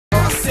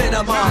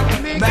cinema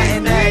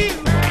matinee.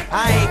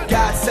 I ain't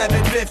got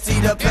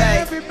 $7.50 to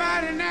pay.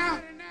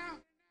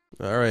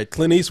 All right,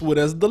 Clint Eastwood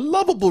as the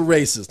lovable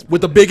racist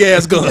with the big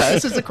ass gun. Yeah,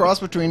 this is a cross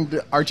between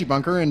Archie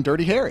Bunker and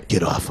Dirty Harry.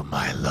 Get off of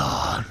my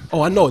lawn.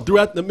 Oh, I know.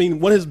 Throughout, I mean,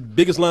 one of his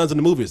biggest lines in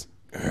the movie is,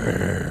 it's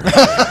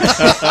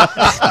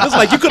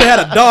like you could have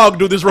had a dog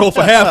do this role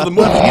for half of the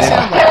movie.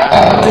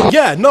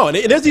 Yeah, no, and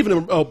there's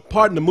even a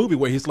part in the movie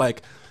where he's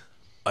like,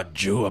 a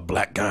Jew, a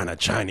black guy, and a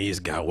Chinese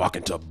guy walk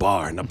into a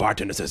bar, and the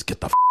bartender says,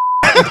 "Get the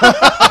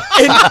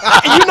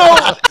and you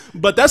know,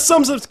 but that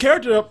sums his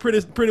character up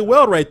pretty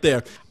well right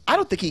there. I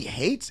don't think he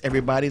hates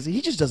everybody. He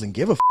just doesn't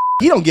give a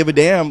He don't give a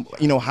damn,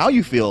 you know, how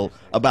you feel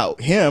about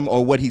him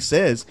or what he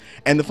says.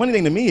 And the funny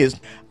thing to me is,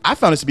 I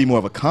found this to be more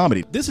of a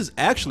comedy. This is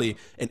actually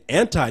an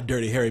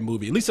anti-Dirty Harry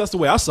movie. At least that's the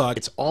way I saw it.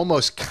 It's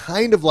almost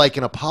kind of like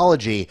an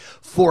apology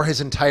for his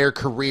entire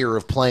career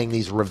of playing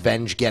these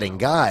revenge-getting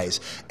guys.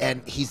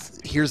 And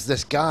here's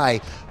this guy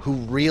who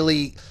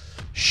really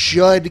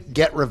should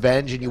get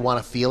revenge, and you want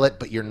to feel it,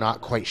 but you're not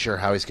quite sure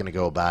how he's going to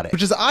go about it.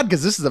 Which is odd,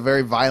 because this is a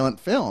very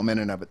violent film in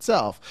and of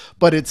itself.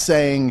 But it's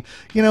saying,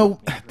 you know,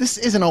 this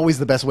isn't always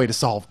the best way to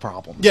solve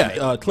problems.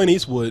 Yeah, Clint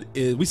Eastwood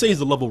is, we say he's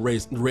a level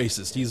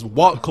racist. He's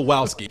Walt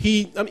Kowalski.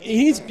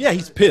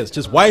 He's pissed.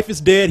 His wife is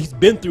dead. He's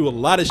been through a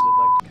lot of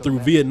shit through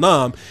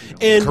Vietnam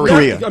and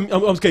Korea.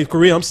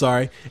 Korea. I'm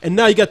sorry. And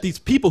now you got these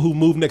people who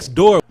move next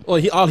door.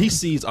 Well, all he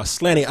sees are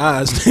slanty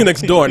eyes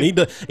next door, and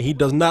he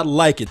does not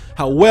like it.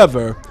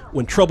 However,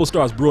 when trouble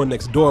starts brewing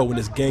next door, when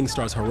this gang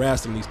starts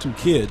harassing these two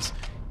kids,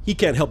 he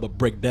can't help but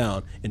break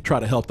down and try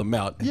to help them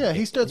out. Yeah,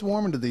 he starts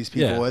warming to these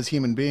people as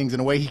human beings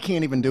in a way he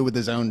can't even do with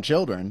his own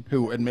children,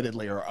 who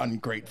admittedly are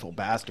ungrateful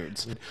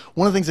bastards.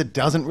 One of the things that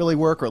doesn't really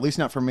work, or at least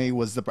not for me,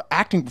 was the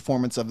acting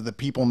performance of the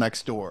people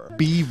next door.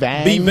 B.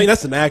 Vang.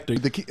 That's an actor.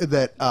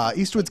 That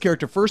Eastwood's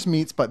character first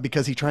meets, but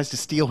because he tries to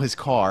steal his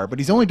car, but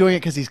he's only doing it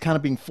because he's kind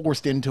of being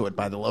forced into it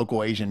by the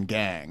local Asian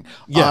gang.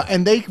 Yeah.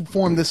 And they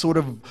form this sort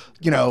of,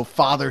 you know,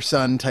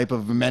 father-son type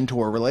of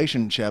mentor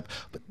relationship,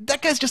 but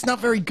that guy's just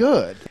not very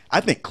good. I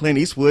think Clint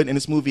Eastwood in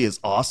this movie is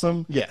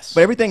awesome. Yes.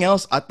 But everything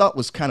else I thought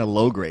was kind of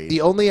low grade.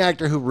 The only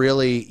actor who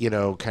really, you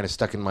know, kind of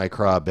stuck in my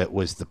craw a bit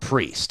was the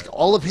priest.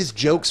 All of his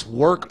jokes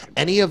work.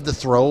 Any of the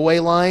throwaway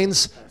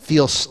lines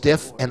feel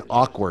stiff and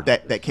awkward.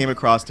 That came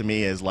across to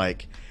me as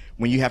like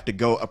when you have to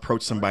go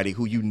approach somebody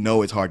who you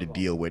know is hard to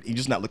deal with. You're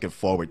just not looking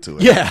forward to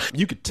it. Yeah.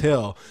 You could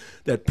tell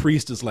that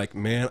priest is like,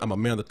 man, I'm a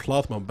man of the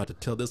cloth, but I'm about to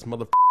tell this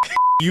mother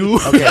you.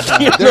 Okay,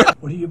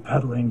 what are you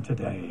peddling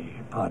today,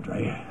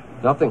 Padre?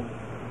 Nothing.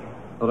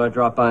 Thought I'd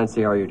drop by and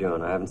see how you're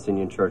doing. I haven't seen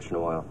you in church in a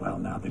while. Well,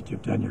 now that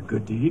you've done your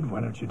good deed,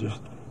 why don't you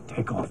just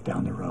take off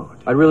down the road?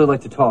 I'd really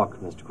like to talk,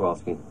 Mr.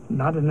 Kowalski.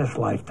 Not in this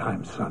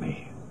lifetime,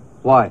 Sonny.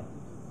 Why? Do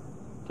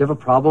you have a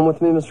problem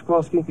with me, Mr.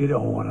 Kowalski? You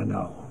don't want to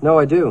know. No,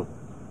 I do.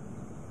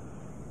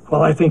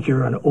 Well, I think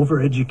you're an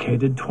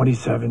overeducated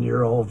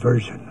 27-year-old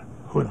virgin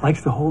who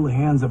likes to hold the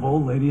hands of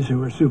old ladies who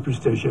are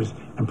superstitious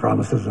and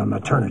promises them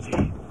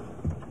eternity.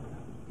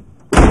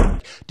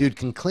 Dude,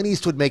 can Clint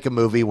Eastwood make a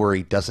movie where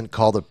he doesn't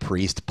call the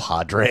priest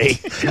Padre?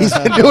 He's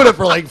been doing it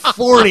for like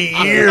 40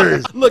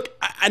 years. Look,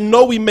 I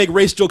know we make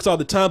race jokes all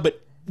the time,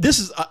 but this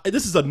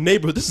is a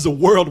neighborhood. This is a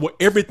world where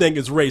everything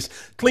is race.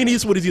 Clint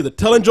Eastwood is either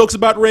telling jokes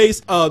about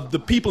race,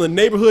 the people in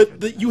the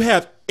neighborhood. You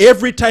have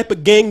every type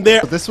of gang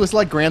there. This was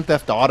like Grand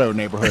Theft Auto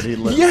neighborhood he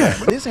lived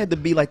in. This had to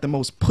be like the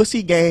most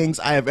pussy gangs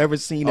I have ever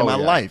seen in my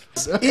life.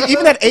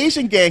 Even that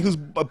Asian gang who's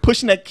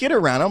pushing that kid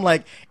around. I'm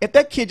like, if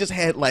that kid just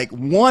had like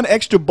one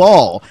extra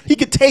ball, he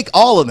could take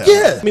all of them.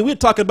 Yeah. I mean, we're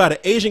talking about an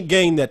Asian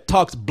gang that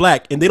talks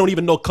black and they don't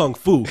even know Kung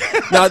Fu.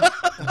 Now,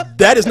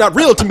 that is not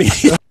real to me.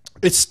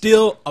 It's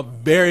still a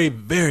very,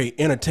 very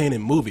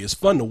entertaining movie. It's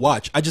fun to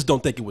watch. I just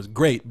don't think it was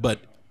great, but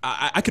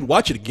I could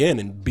watch it again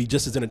and be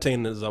just as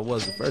entertaining as I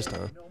was the first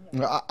time.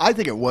 I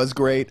think it was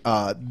great.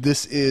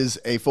 This is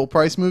a full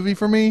price movie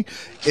for me.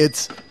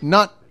 It's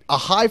not a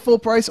high full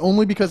price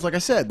only because, like I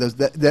said,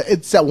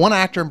 it's that one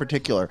actor in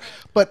particular.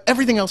 But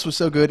everything else was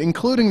so good,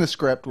 including the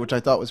script, which I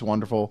thought was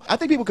wonderful. I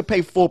think people could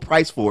pay full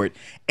price for it,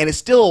 and it's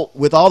still,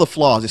 with all the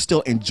flaws, it's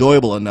still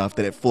enjoyable enough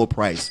that at full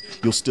price,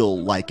 you'll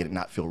still like it and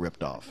not feel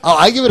ripped off. Oh,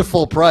 I give it a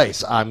full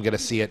price. I'm going to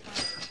see it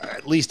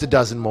at least a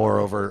dozen more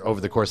over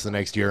the course of the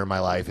next year of my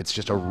life. It's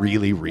just a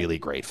really, really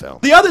great film.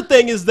 The other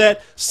thing is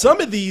that some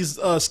of these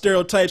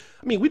stereotypes,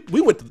 I mean, we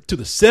went to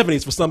the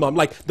 70s for some of them,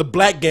 like the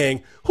black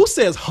gang. Who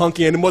says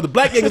hunky anymore? The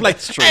black gang is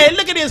like, hey,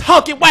 look at this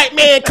hunky white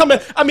man coming.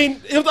 I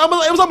mean, it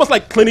was almost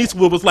like Clint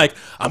Eastwood was like,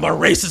 I'm a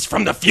racist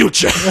from the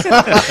future.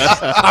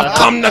 I've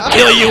come to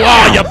kill you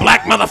all, you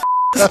black motherfuckers.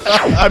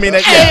 I mean,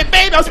 hey,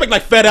 baby, I was expecting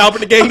like Fat Albert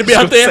the gang to be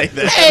out there.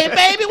 Hey,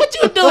 baby, what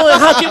you doing,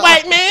 hunky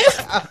white man?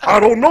 I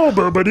don't know,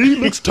 but he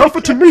looks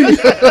tougher to me.